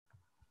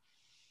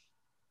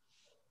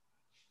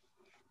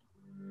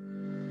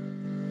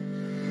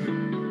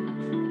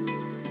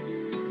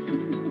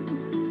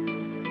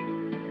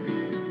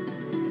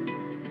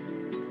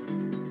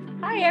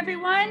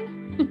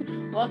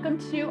everyone. Welcome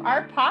to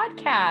our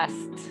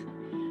podcast.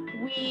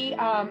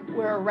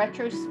 We're a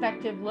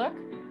retrospective look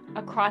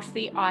across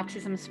the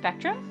autism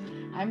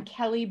spectrum. I'm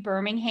Kelly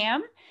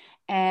Birmingham,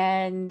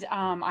 and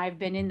I've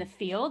been in the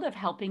field of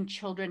helping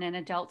children and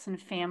adults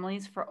and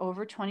families for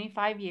over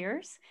 25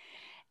 years.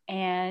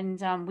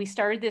 And we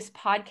started this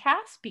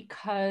podcast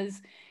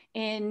because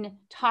in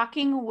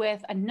talking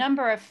with a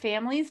number of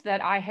families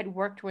that I had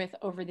worked with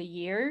over the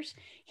years,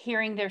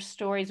 hearing their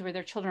stories where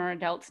their children are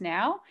adults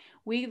now,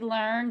 we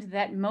learned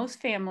that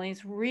most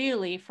families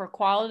really, for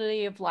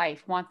quality of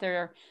life, want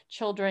their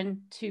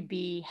children to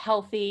be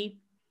healthy,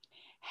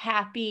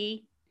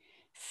 happy,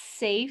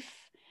 safe,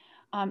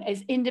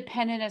 as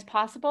independent as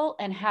possible,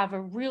 and have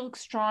a real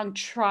strong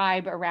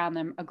tribe around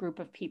them, a group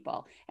of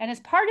people. And as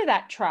part of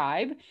that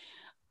tribe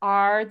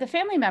are the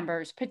family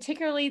members,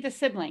 particularly the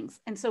siblings.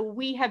 And so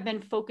we have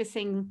been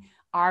focusing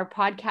our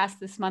podcast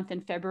this month in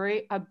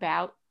February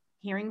about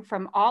hearing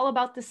from all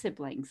about the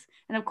siblings.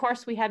 And of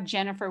course, we have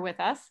Jennifer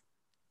with us.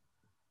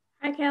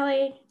 Hi,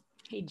 Kelly.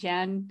 Hey,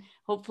 Jen.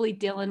 Hopefully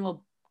Dylan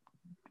will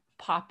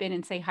pop in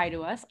and say hi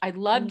to us. I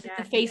loved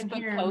the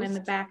Facebook post in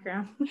the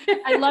background.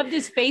 I loved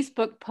his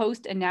Facebook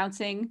post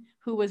announcing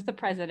who was the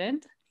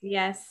president.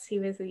 Yes, he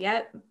was.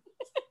 Yep.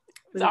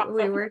 Awesome.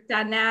 We worked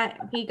on that.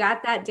 He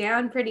got that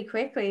down pretty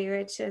quickly,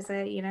 which is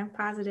a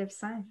positive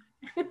sign.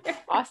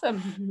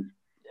 Awesome.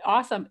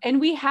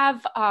 And we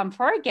have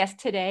for our guest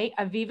today,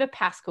 Avivah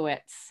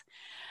Paskowitz.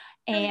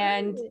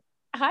 And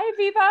hi,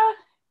 Avivah.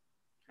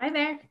 Hi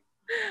there.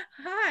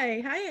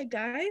 Hi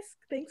guys.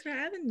 Thanks for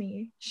having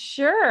me.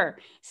 Sure.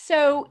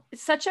 So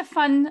such a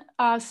fun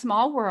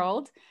small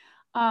world.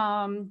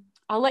 I'll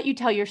let you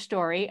tell your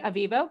story,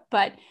 Avivah,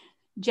 but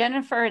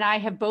Jennifer and I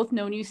have both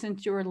known you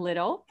since you were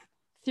little,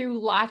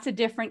 through lots of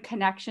different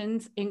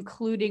connections,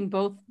 including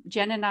both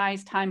Jen and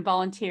I's time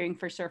volunteering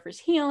for Surfers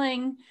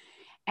Healing,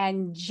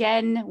 and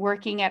Jen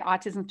working at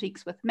Autism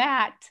Speaks with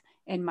Matt,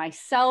 and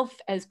myself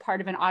as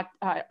part of an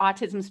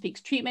Autism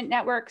Speaks treatment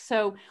network.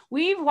 So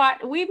we've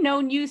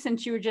known you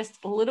since you were just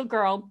a little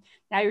girl.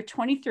 Now you're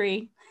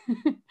 23.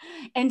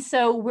 And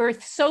so we're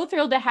so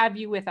thrilled to have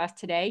you with us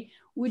today.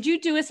 Would you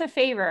do us a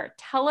favor?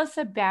 Tell us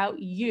about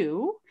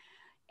you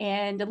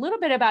and a little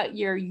bit about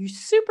your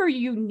super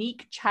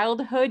unique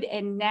childhood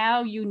and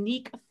now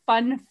unique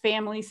fun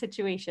family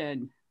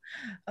situation.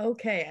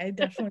 Okay, I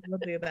definitely will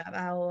do that.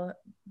 I'll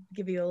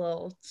give you a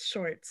little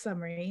short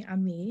summary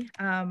on me.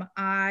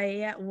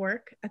 I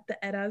work at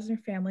the Ed Asner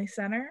Family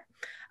Center.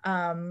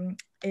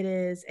 It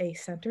is a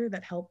center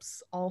that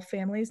helps all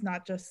families,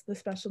 not just the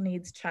special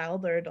needs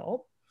child or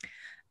adult.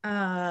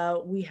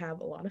 We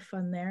have a lot of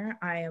fun there.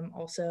 I am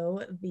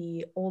also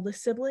the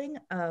oldest sibling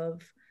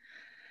of,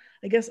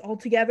 I guess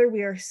altogether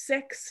we are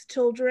 6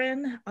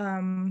 children.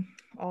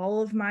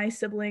 All of my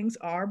siblings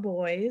are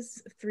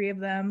boys, 3 of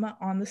them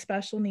on the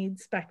special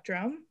needs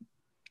spectrum.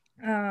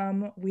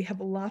 We have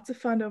lots of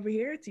fun over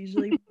here. It's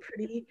usually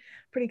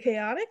pretty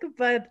chaotic,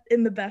 but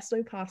in the best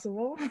way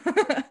possible.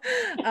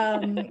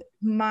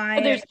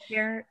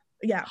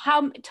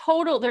 How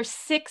total, there's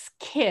 6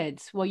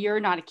 kids. Well, you're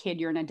not a kid,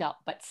 you're an adult,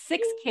 but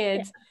 6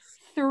 kids,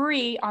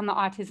 3 on the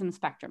autism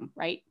spectrum,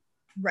 right?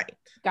 Right.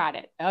 Got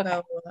it.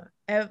 Okay.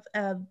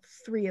 So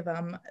 3 of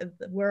them,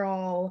 we're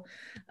all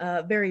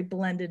a very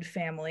blended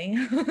family.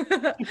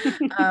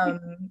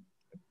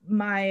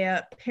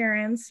 My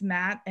parents,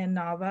 Matt and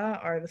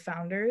Navah, are the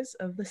founders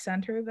of the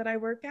center that I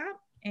work at,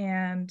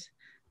 and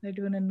they're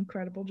doing an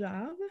incredible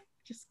job.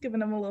 Just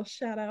giving them a little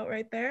shout out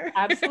right there.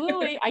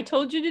 Absolutely. I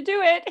told you to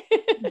do it.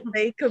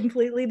 They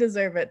completely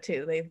deserve it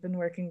too. They've been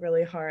working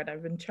really hard.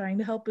 I've been trying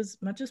to help as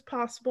much as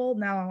possible.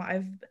 Now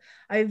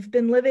I've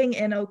been living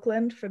in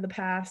Oakland for the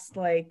past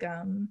 3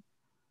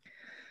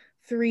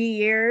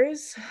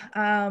 years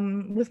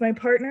with my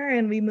partner,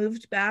 and we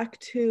moved back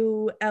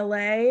to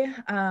LA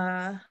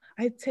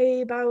I'd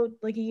say about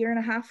a year and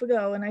a half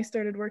ago, and I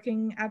started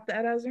working at the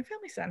Ed Asner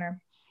Family Center.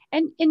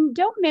 And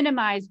don't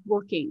minimize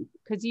working,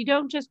 because you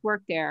don't just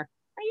work there.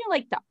 Are you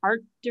like the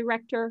art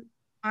director?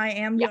 I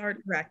am the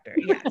art director,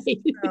 yes.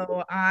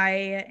 So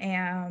I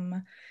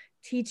am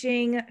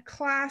teaching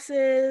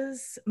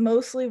classes,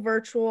 mostly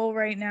virtual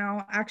right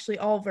now, actually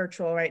all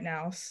virtual right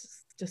now,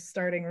 just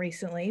starting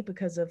recently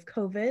because of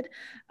COVID.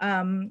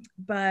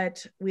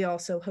 But we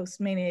also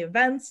host many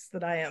events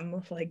that I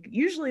am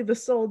usually the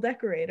sole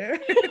decorator.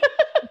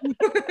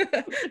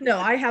 No,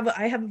 I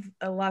have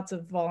lots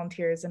of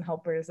volunteers and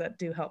helpers that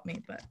do help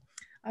me, but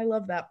I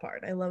love that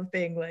part. I love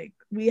being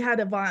we had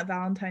a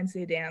Valentine's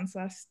Day dance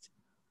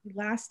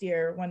last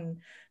year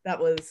when that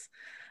was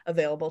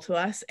available to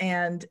us,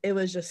 and it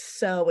was just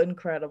so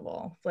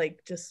incredible.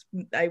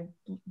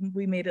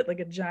 We made it like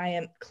a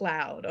giant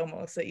cloud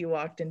almost that you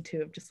walked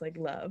into of just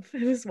love.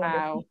 It was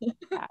wonderful.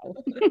 Wow.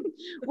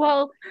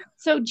 Well,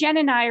 so Jen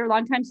and I are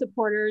longtime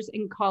supporters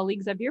and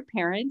colleagues of your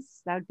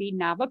parents. That would be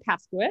Navah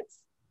Paskowitz,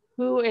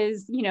 who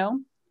is,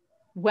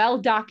 well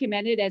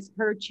documented as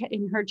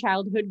in her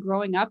childhood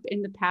growing up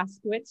in the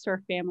Paskowitz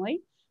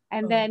family.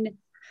 And then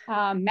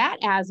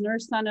Matt Asner,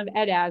 son of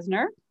Ed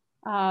Asner,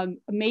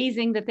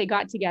 Amazing that they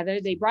got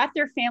together. They brought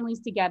their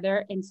families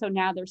together. And so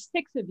now there's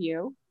 6 of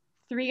you,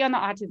 3 on the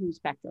autism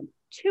spectrum.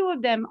 2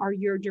 of them are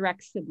your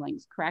direct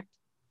siblings, correct?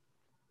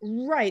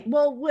 Right.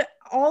 Well,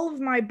 all of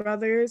my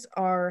brothers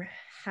are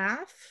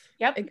half,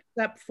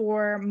 except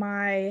for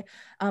my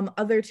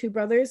other 2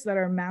 brothers that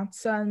are Matt's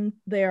son.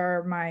 They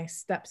are my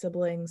step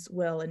siblings,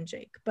 Will and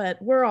Jake.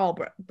 But we're all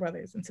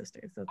brothers and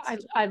sisters.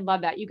 I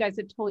love that. You guys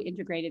have totally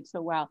integrated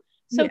so well.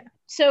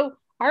 So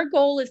our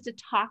goal is to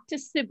talk to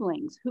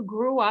siblings who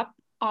grew up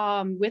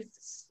with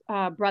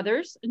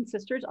brothers and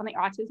sisters on the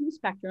autism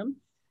spectrum.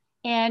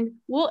 And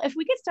if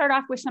we could start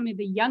off with some of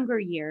the younger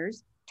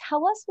years,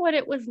 tell us what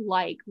it was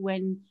like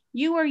when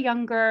you were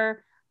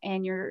younger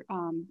and your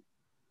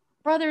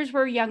brothers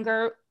were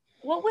younger.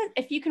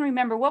 If you can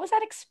remember, what was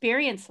that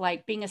experience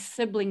like being a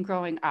sibling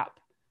growing up?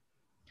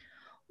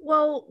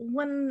 Well,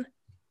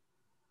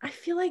 I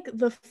feel like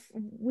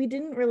we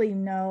didn't really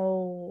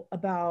know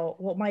about,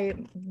 well,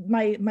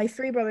 my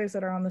 3 brothers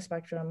that are on the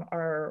spectrum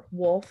are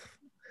Wolf,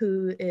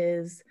 who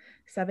is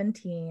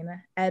 17,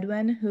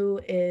 Edwin, who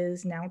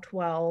is now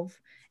 12,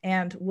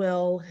 and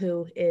Will,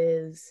 who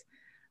is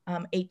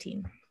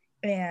 18.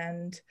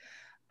 And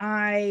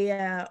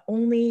I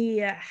only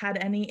had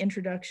any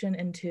introduction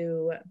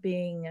into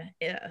being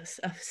a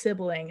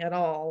sibling at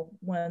all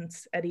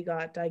once Eddie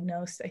got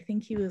diagnosed. I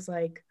think he was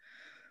like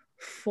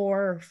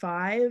 4 or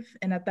 5,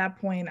 and at that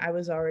point I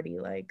was already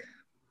like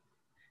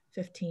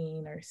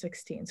 15 or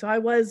 16, so I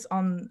was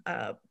on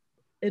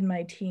in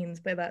my teens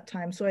by that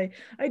time, so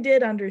I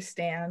did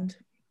understand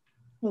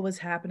what was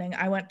happening.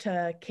 I went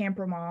to Camp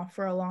Ramah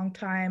for a long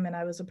time, and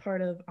I was a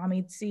part of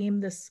Amit Seam,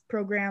 this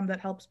program that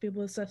helps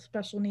people with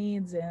special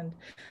needs, and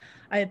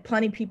I had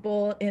plenty of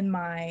people in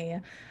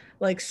my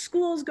like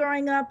schools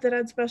growing up that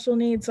had special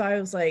needs, so I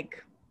was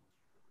like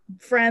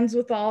friends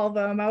with all of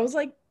them. I was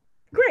like,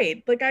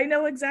 great, like I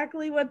know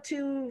exactly what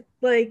to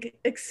like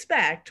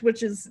expect,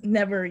 which is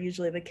never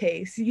usually the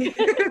case.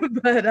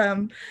 But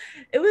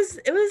it was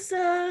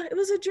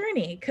a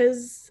journey,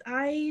 because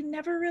I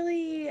never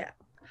really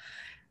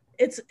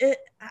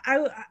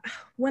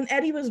when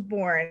Eddie was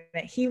born,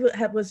 he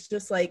was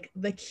just like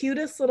the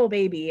cutest little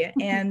baby,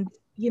 and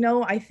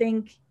I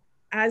think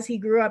as he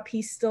grew up,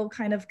 he still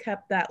kind of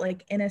kept that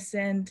like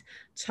innocent,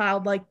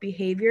 childlike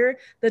behavior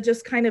that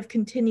just kind of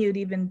continued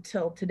even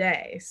till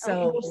today.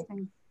 So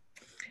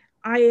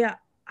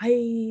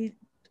I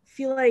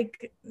feel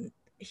like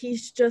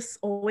he's just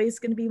always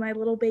going to be my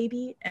little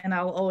baby, and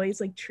I'll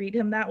always like treat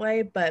him that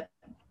way. But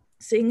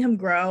seeing him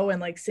grow and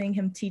like seeing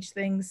him teach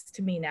things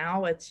to me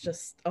now, it's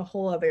just a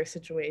whole other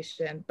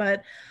situation.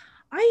 But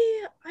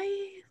I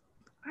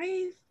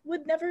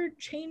would never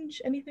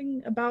change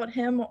anything about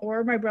him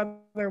or my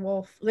brother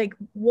Wolf. Like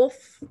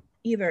Wolf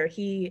either.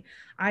 He's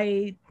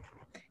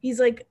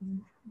like,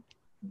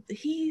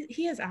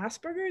 he has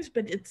Asperger's,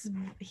 but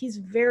he's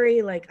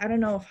very like, I don't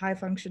know if high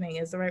functioning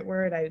is the right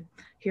word. I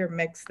hear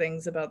mixed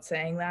things about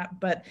saying that,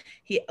 but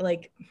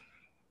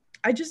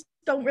I just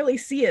don't really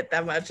see it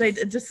that much.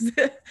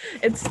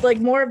 It's like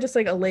more of just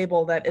like a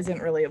label that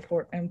isn't really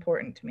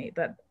important to me.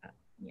 But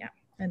yeah,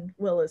 and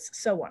Will is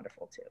so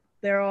wonderful too.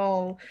 They're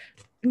all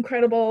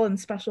incredible and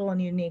special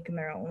and unique in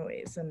their own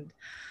ways. And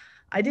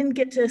I didn't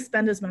get to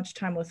spend as much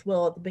time with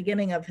Will at the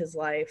beginning of his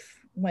life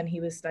when he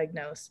was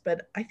diagnosed,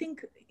 but I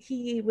think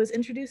he was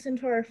introduced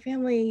into our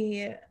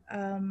family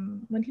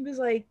when he was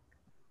like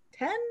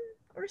 10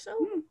 or so.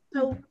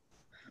 So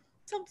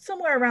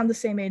somewhere around the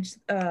same age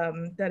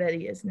that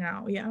Eddie is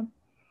now. Yeah.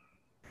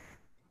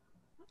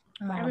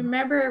 I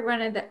remember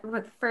one of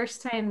the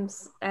first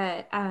times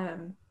I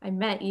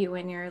met you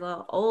when you're a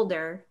little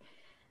older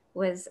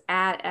was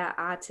at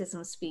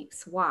Autism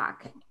Speaks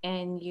Walk,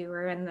 and you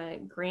were in the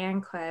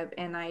Grand Club,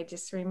 and I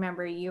just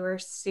remember you were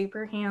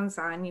super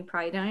hands-on. You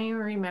probably don't even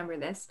remember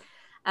this.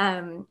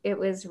 It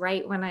was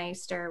right when I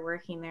started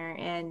working there,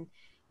 and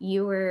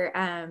you were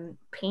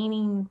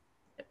painting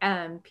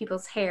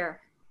people's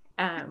hair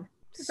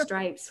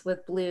stripes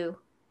with blue,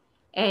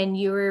 and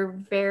you were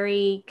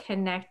very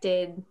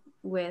connected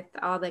with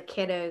all the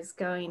kiddos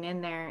going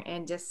in there,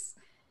 and just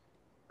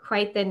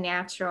quite the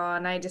natural.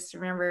 And I just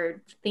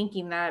remember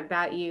thinking that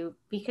about you,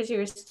 because you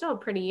were still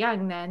pretty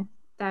young then.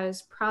 That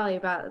was probably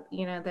about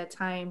the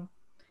time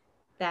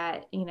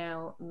that you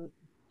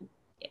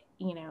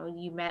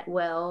met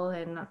Will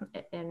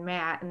and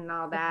Matt and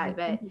all that.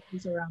 But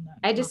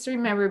I just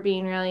remember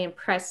being really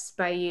impressed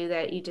by you,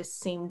 that you just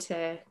seemed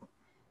to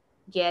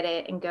get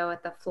it and go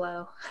with the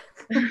flow.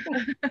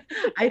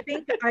 I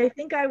think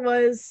it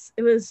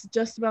was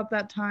just about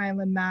that time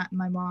when Matt and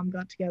my mom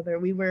got together.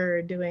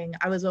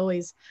 I was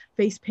always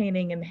face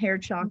painting and hair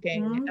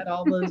chalking at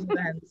all those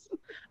events.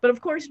 But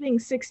of course, being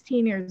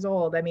 16 years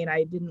old, I mean,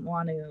 I didn't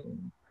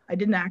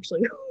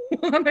actually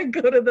want to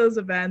go to those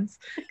events,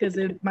 because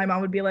my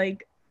mom would be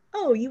like,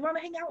 oh, you want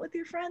to hang out with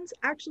your friends?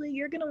 Actually,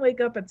 you're going to wake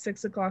up at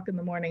 6 o'clock in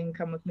the morning and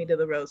come with me to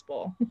the Rose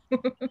Bowl.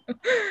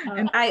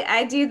 And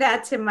I do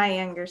that to my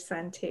younger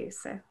son too.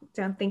 So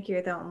don't think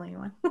you're the only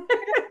one.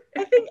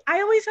 I think I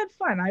always had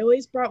fun. I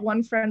always brought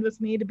one friend with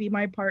me to be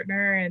my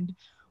partner, and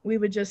we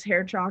would just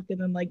hair chalk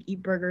and then like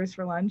eat burgers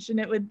for lunch, and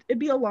it'd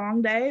be a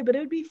long day, but it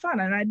would be fun,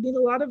 and I'd meet a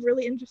lot of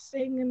really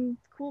interesting and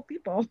cool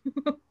people.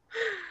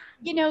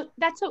 You know,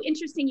 that's so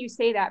interesting you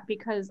say that,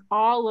 because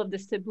all of the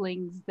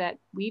siblings that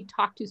we've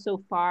talked to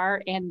so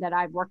far and that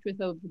I've worked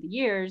with over the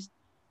years,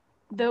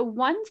 the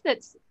ones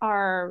that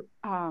are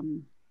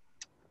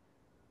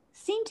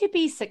seem to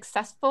be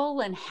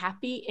successful and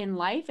happy in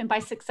life, and by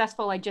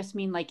successful I just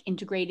mean like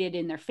integrated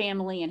in their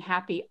family and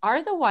happy,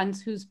 are the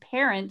ones whose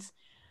parents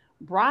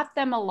brought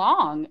them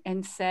along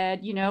and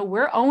said, you know,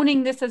 we're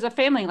owning this as a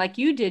family, like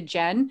you did,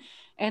 Jen,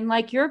 and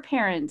like your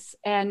parents.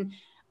 And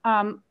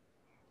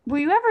were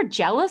you ever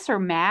jealous or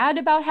mad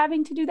about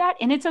having to do that?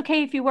 And it's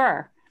okay if you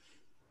were.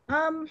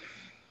 Um,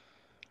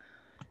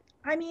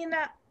 I mean,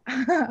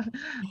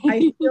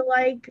 I feel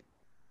like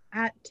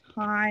at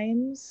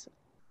times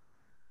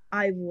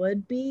I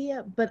would be,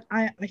 but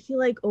I feel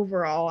like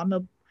overall I'm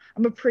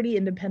a pretty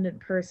independent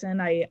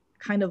person. I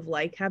kind of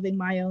like having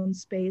my own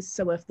space.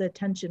 So if the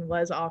attention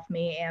was off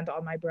me and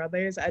on my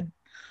brothers,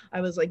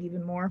 I was like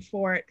even more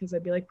for it, because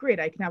I'd be like,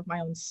 great, I can have my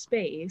own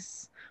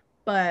space.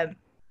 But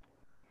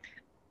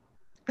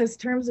as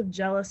terms of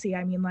jealousy,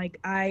 I mean, like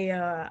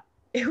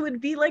it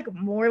would be like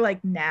more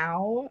like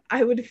now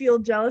I would feel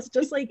jealous,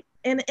 just like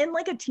in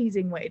like a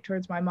teasing way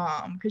towards my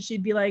mom, because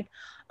she'd be like,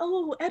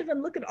 oh,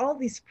 Edwin, look at all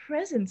these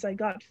presents I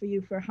got for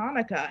you for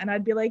Hanukkah, and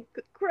I'd be like,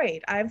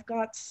 great, I've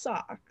got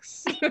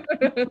socks.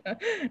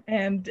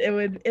 And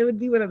it would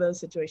be one of those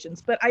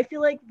situations. But I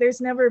feel like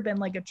there's never been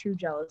like a true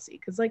jealousy,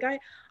 because like I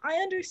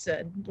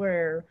understood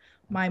where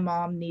my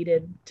mom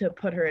needed to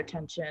put her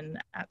attention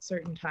at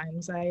certain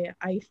times. I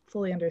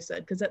fully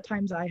understood, because at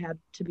times I had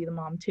to be the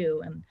mom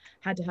too, and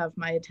had to have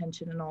my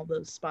attention in all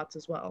those spots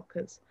as well,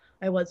 because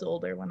I was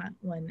older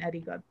when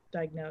Eddie got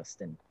diagnosed,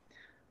 and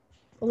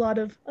a lot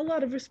of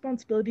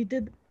responsibility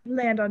did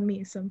land on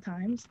me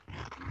sometimes.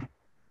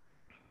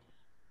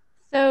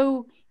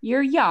 So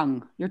you're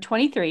young, you're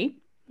 23.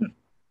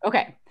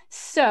 Okay.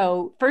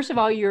 So, first of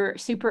all, you're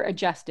super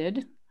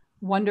adjusted,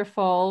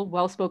 wonderful,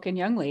 well spoken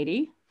young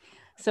lady.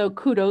 So,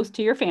 kudos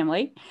to your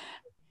family.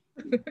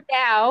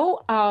 Now,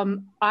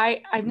 I'm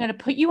going to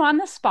put you on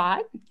the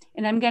spot,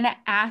 and I'm going to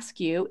ask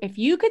you if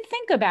you could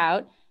think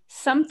about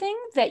something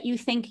that you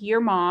think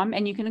your mom,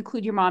 and you can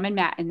include your mom and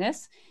Matt in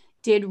this,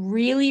 did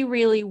really,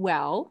 really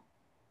well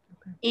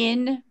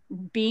in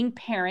being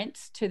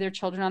parents to their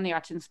children on the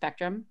autism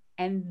spectrum.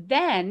 And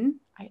then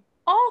I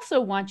also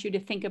want you to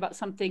think about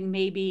something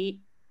maybe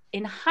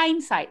in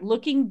hindsight,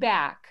 looking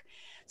back,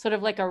 sort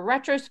of like a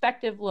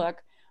retrospective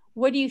look.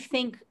 What do you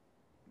think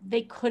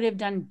they could have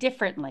done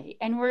differently?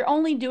 And we're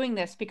only doing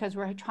this because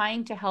we're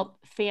trying to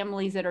help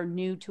families that are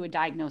new to a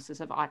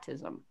diagnosis of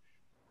autism.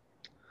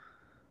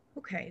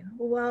 Okay,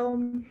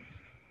 well,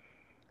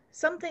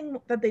 something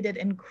that they did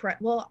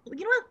incredible. Well,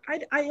 you know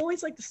what? I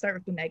always like to start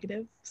with the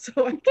negative,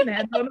 so I can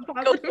end on a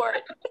positive. Go for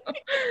it.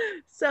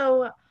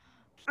 So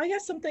I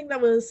guess something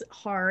that was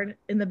hard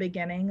in the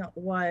beginning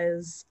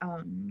was,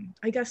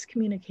 I guess,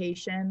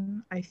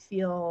 communication. I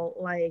feel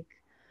like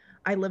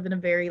I live in a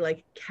very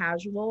like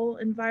casual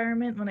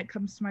environment when it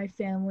comes to my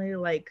family.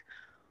 Like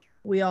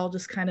we all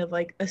just kind of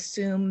like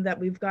assume that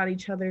we've got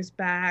each other's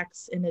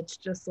backs, and it's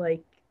just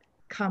like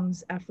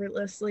comes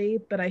effortlessly.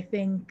 But I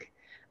think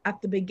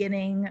at the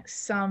beginning,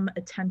 some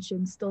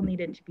attention still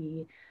needed to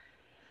be,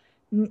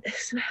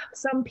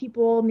 some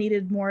people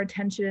needed more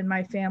attention in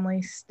my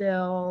family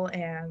still.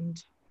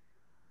 And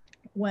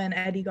when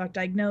Eddie got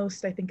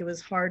diagnosed, I think it was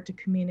hard to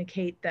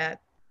communicate that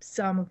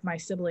some of my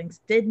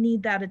siblings did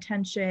need that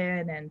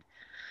attention. And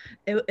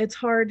it's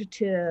hard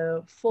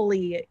to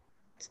fully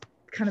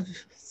kind of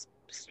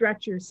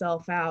stretch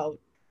yourself out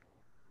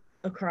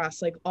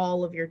across like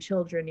all of your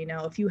children, you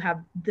know, if you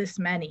have this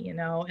many, you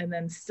know, and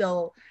then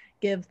still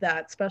give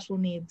that special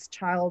needs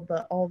child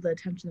all the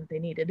attention that they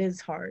need. It is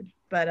hard,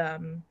 but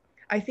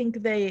I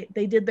think they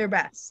did their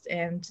best,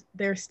 and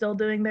they're still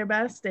doing their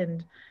best.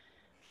 And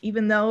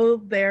even though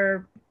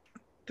they're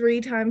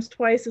 3 times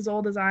twice as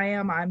old as I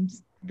am,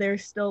 they're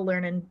still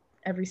learning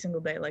every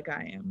single day like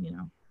I am, you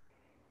know.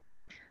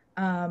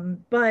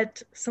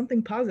 But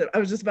something positive, I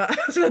was about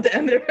to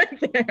end it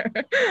right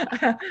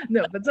there.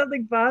 No, but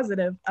something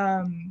positive.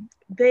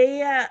 They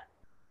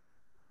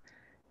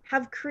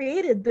have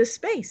created this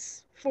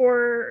space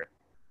for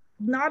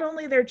not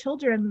only their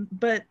children,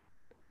 but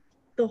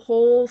the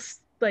whole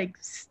like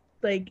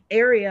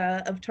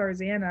area of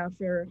Tarzana,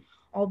 for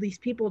all these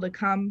people to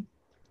come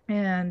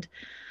and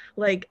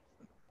like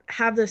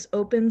have this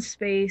open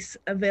space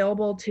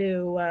available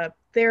to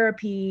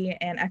therapy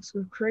and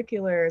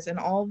extracurriculars and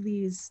all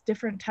these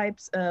different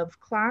types of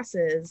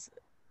classes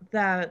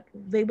that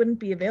they wouldn't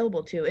be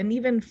available to, and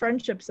even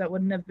friendships that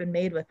wouldn't have been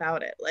made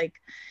without it. Like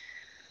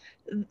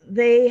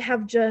they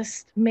have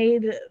just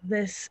made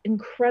this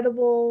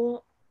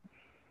incredible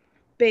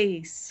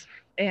base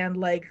and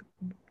like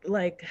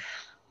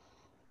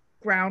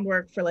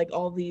groundwork for like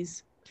all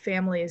these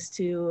families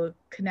to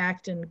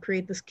connect and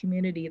create this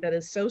community that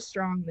is so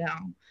strong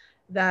now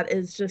that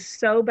is just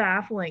so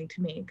baffling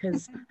to me,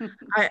 because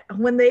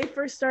when they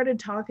first started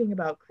talking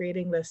about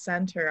creating this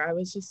center, I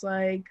was just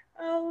like,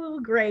 oh,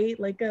 great,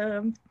 like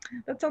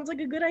that sounds like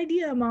a good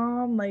idea,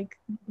 Mom, like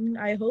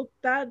I hope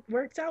that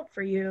works out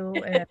for you.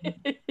 And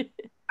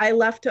I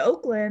left to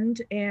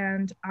Oakland,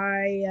 and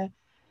I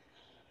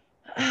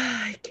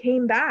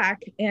came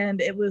back,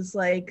 and it was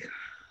like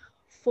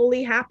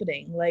fully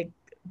happening. Like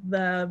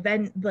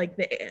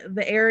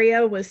the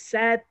area was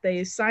set,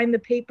 they signed the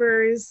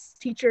papers,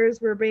 teachers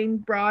were being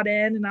brought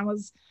in, and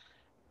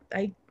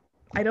I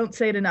don't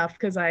say it enough,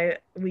 because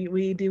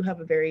we do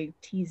have a very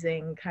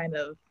teasing kind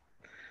of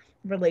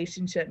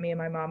relationship, me and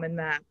my mom and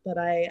Matt, but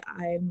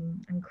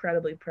I'm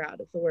incredibly proud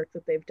of the work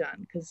that they've done,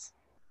 because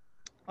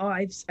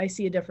I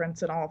see a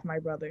difference in all of my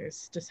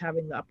brothers, just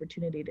having the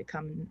opportunity to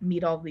come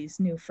meet all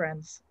these new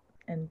friends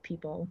and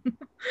people.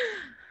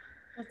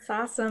 That's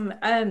awesome.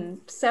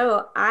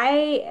 So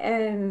I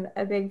am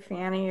a big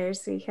fan of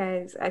yours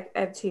because I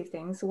have two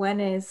things. One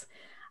is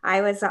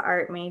I was an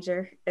art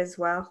major as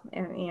well,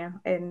 and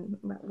and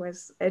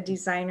was a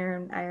designer.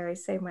 And I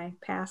always say my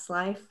past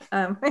life.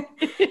 And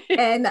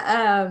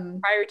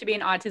Prior to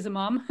being autism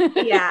mom.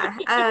 yeah.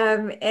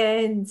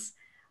 And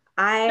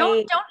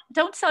I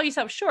don't sell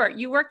yourself short.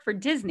 You work for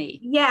Disney.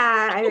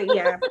 yeah,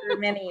 for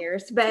many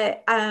years.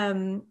 But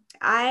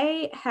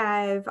I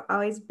have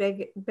always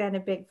been a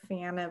big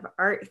fan of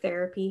art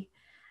therapy,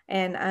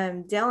 and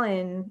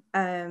Dylan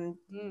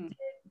did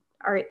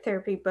art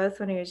therapy both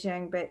when he was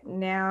young, but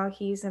now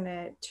he's in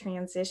a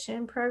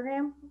transition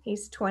program.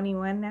 He's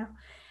 21 now,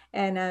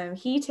 and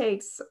he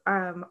takes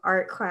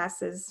art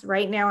classes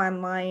right now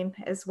online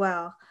as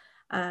well,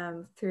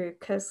 through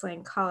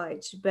Coastline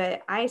College.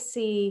 But I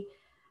see,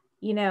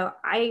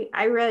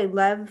 I really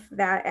love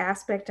that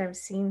aspect. I've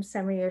seen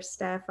some of your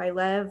stuff. I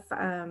love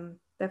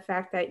the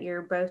fact that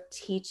you're both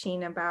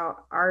teaching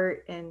about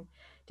art and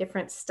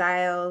different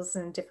styles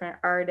and different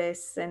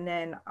artists, and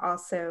then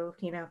also,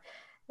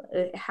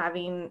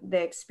 having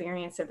the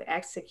experience of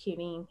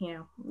executing,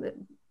 the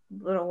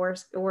little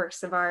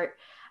works of art.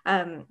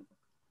 Um,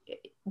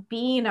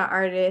 Being an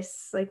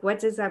artist, like, what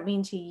does that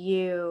mean to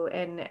you?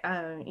 And,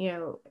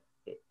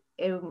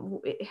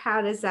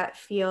 how does that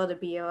feel to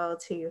be able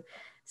to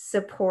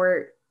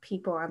support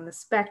people on the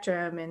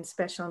spectrum and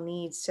special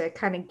needs to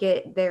kind of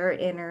get their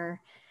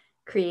inner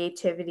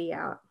creativity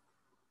out?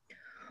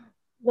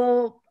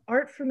 Well,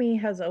 art for me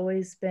has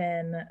always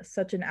been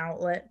such an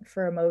outlet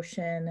for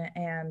emotion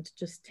and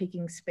just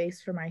taking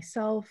space for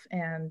myself,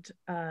 and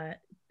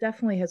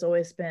definitely has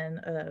always been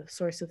a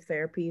source of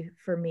therapy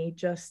for me,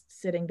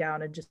 just sitting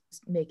down and just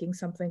making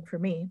something for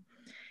me.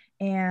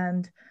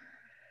 And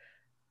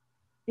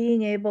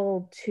being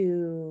able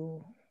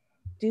to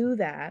do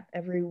that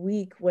every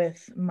week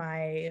with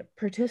my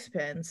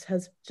participants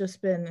has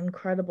just been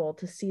incredible,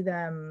 to see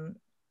them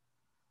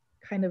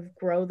kind of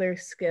grow their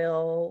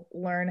skill,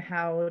 learn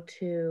how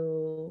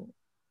to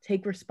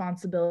take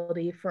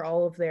responsibility for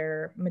all of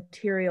their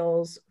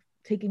materials,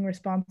 taking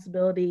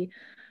responsibility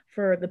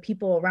for the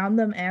people around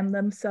them and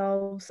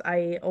themselves.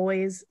 I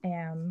always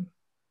am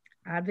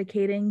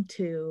advocating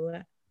to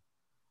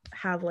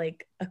have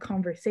like a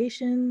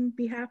conversation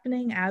be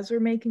happening as we're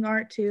making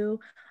art too.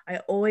 I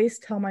always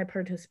tell my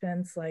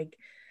participants, like,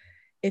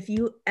 if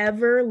you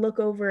ever look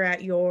over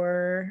at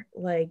your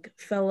like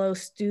fellow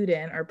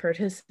student or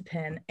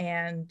participant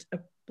and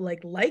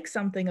like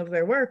something of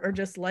their work, or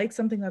just like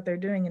something that they're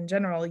doing in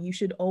general, you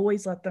should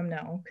always let them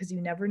know, because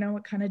you never know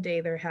what kind of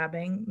day they're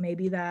having.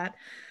 Maybe that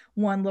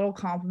one little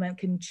compliment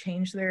can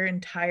change their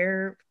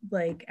entire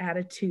like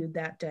attitude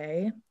that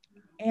day.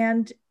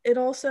 And it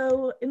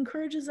also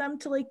encourages them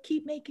to like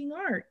keep making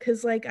art,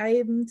 because like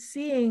I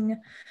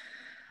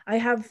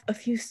have a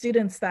few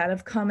students that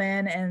have come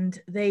in and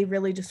they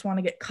really just want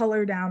to get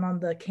color down on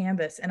the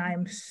canvas, and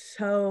I'm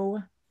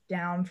so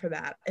down for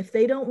that. If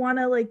they don't want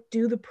to like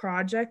do the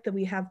project that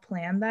we have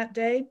planned that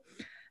day,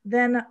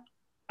 then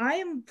I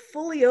am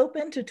fully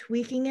open to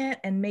tweaking it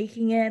and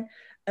making it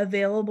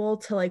available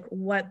to like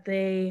what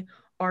they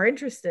are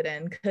interested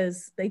in,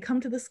 because they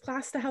come to this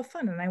class to have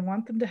fun, and I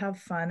want them to have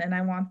fun, and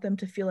I want them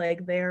to feel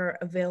like they're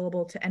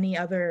available to any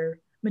other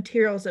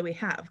materials that we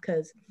have,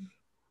 because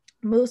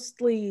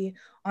mostly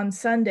on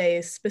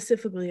Sundays,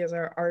 specifically as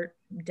our art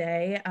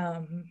day,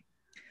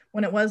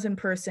 when it was in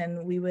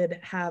person, we would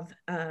have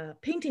a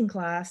painting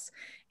class,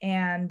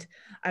 and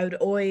I would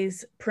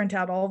always print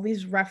out all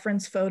these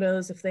reference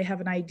photos. If they have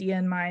an idea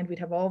in mind, we'd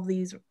have all of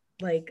these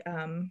like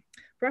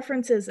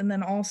references, and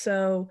then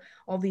also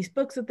all these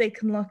books that they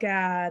can look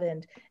at.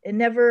 And it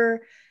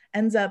never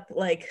ends up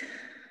like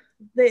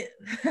they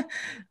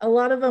a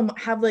lot of them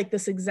have like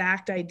this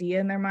exact idea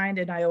in their mind,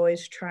 and I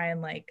always try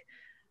and like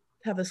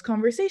have this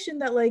conversation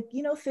that like,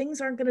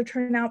 things aren't going to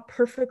turn out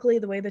perfectly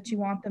the way that you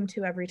want them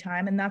to every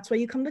time, and that's why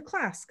you come to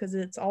class, because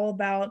it's all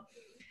about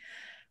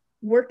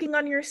working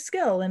on your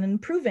skill and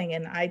improving.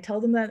 And I tell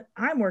them that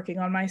I'm working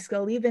on my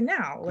skill even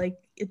now. Like,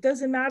 it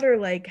doesn't matter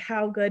like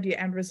how good your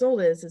end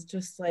result is, it's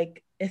just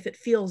like if it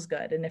feels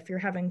good and if you're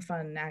having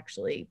fun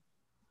actually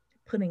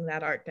putting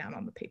that art down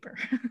on the paper.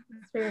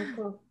 That's very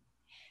cool.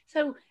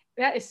 So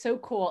That is so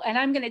cool. And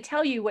I'm going to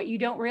tell you what you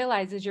don't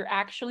realize is you're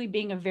actually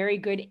being a very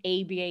good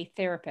ABA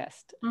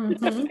therapist.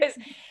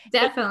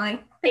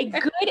 Definitely. A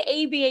good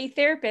ABA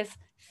therapist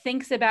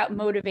thinks about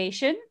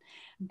motivation.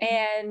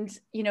 And,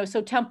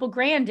 so Temple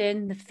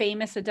Grandin, the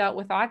famous adult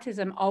with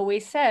autism,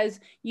 always says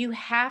you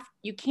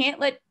can't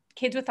let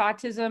kids with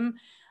autism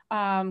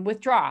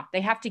withdraw.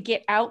 They have to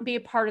get out and be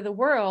a part of the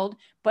world,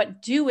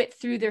 but do it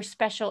through their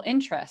special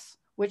interests,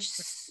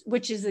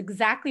 which is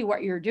exactly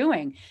what you're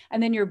doing.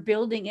 And then you're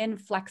building in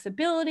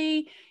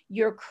flexibility,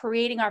 you're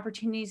creating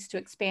opportunities to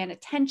expand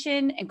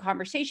attention and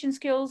conversation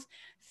skills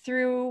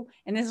through,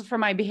 and this is for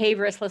my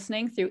behaviorist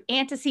listening, through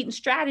antecedent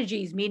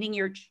strategies, meaning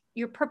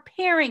you're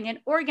preparing and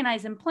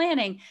organizing and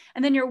planning,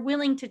 and then you're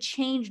willing to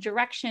change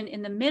direction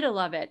in the middle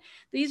of it.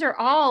 These are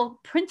all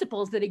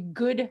principles that a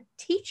good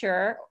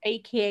teacher,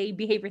 aka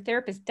behavior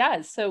therapist,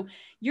 does. So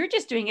you're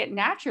just doing it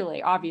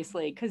naturally,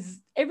 obviously,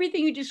 because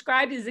everything you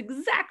described is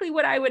exactly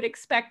what I would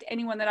expect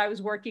anyone that I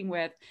was working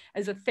with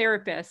as a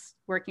therapist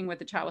working with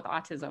a child with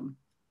autism.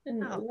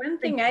 And one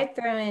thing I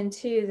throw in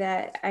too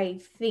that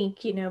I think,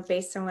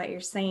 based on what you're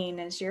saying,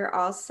 is you're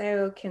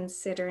also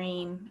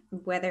considering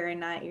whether or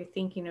not you're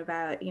thinking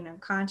about,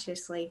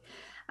 consciously,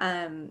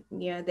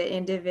 the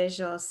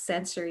individual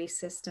sensory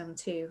system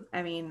too.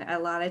 I mean, a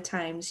lot of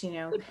times,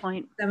 Good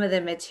point. Some of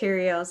the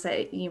materials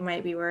that you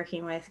might be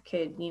working with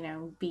could,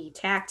 be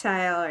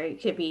tactile, or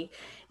it could be,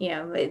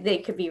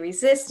 they could be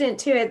resistant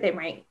to it. They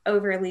might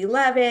overly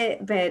love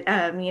it, but,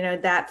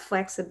 that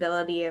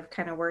flexibility of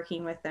kind of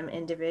working with them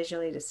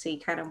individually to see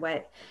kind of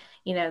what,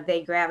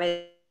 they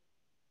gravitate.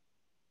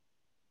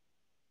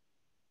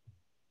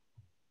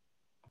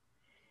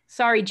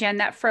 Sorry, Jen,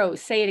 that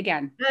froze. Say it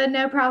again.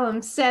 No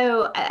problem.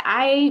 So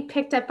I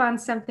picked up on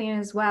something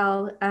as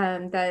well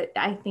that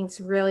I think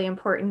is really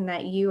important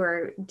that you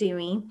are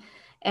doing.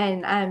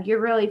 And you're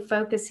really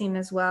focusing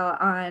as well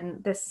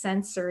on the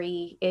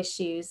sensory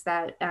issues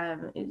that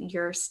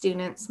your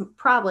students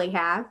probably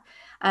have,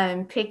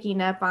 picking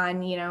up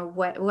on,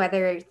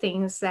 whether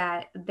things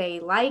that they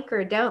like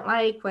or don't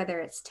like, whether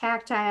it's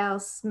tactile,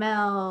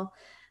 smell,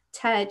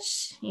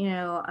 touch,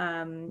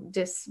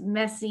 just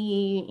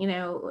messy,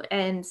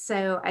 and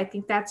so I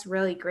think that's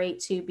really great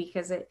too,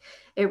 because it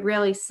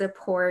really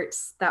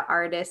supports the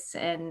artists.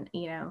 And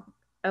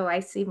oh,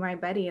 I see my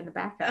buddy in the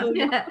background.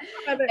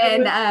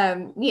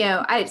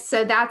 And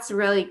so that's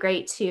really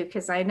great too,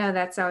 because I know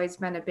that's always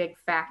been a big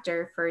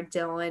factor for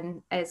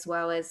Dylan as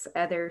well as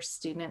other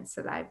students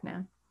that I've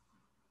known.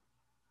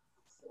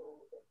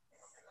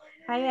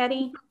 Hi,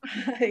 Eddie.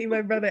 Hi,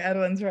 my brother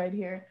Edwin's right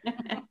here.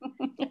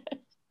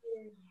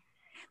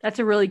 That's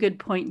a really good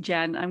point,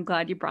 Jen. I'm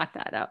glad you brought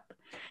that up.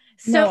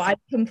 So, no, I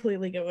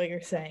completely get what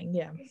you're saying.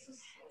 Yeah.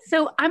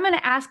 So I'm going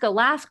to ask a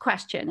last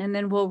question, and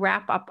then we'll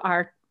wrap up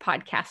our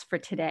podcast for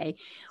today.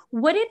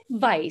 What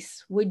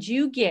advice would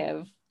you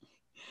give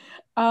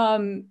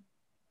to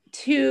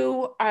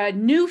a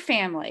new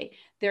family?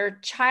 Their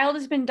child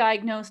has been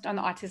diagnosed on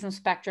the autism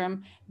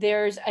spectrum.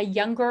 There's a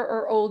younger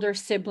or older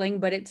sibling,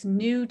 but it's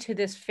new to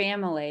this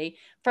family.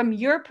 From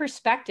your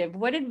perspective,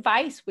 what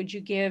advice would you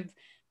give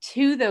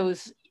to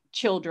those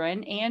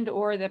children and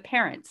or the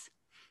parents?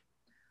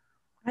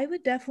 I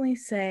would definitely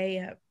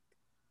say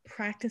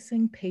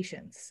practicing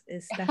patience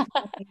is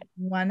definitely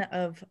one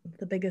of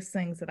the biggest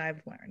things that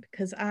I've learned,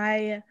 because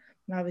when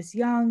I was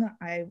young,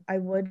 I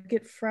would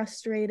get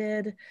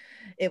frustrated.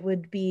 It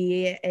would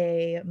be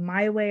a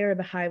my way or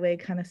the highway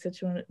kind of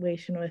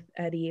situation with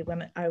Eddie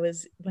when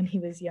he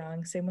was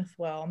young. Same with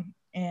Will,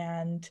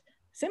 and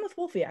same with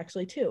Wolfie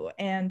actually too.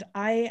 And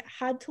I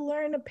had to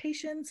learn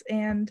patience,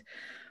 and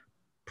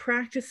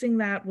practicing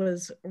that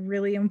was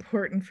really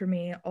important for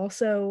me.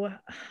 Also,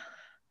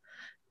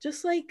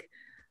 just like,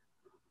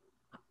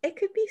 it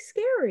could be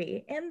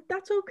scary, and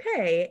that's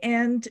okay.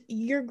 And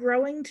you're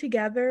growing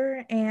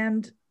together,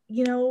 and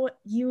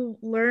you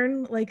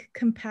learn like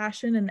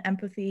compassion and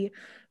empathy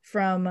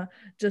from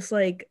just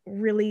like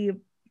really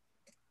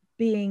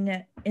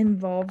being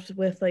involved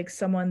with like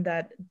someone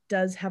that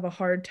does have a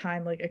hard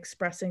time like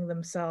expressing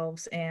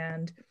themselves,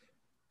 and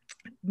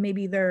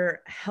maybe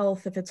their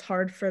health, if it's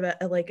hard for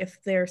that, like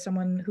if they're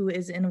someone who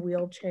is in a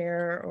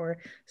wheelchair or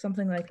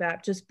something like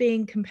that. Just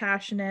being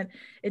compassionate,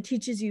 it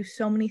teaches you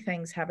so many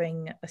things,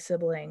 having a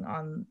sibling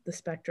on the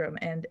spectrum,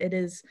 and it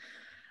is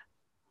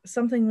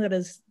something that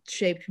has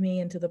shaped me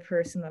into the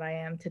person that I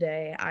am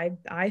today.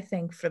 I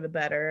think for the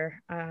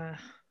better. I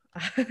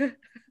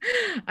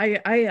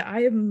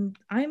am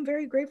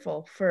very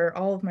grateful for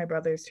all of my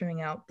brothers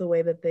turning out the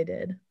way that they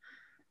did.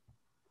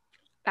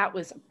 That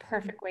was a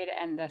perfect way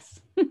to end this.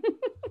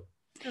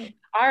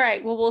 All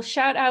right. Well, we'll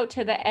shout out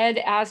to the Ed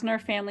Asner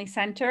Family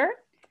Center.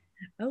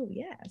 Oh,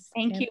 yes.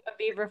 Thank you,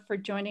 Avivah, for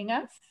joining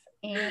us.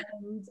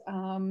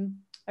 And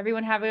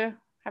everyone have a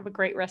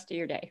great rest of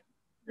your day.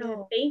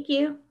 Oh, thank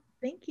you.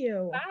 Thank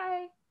you.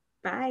 Bye.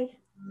 Bye.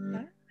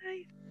 Bye.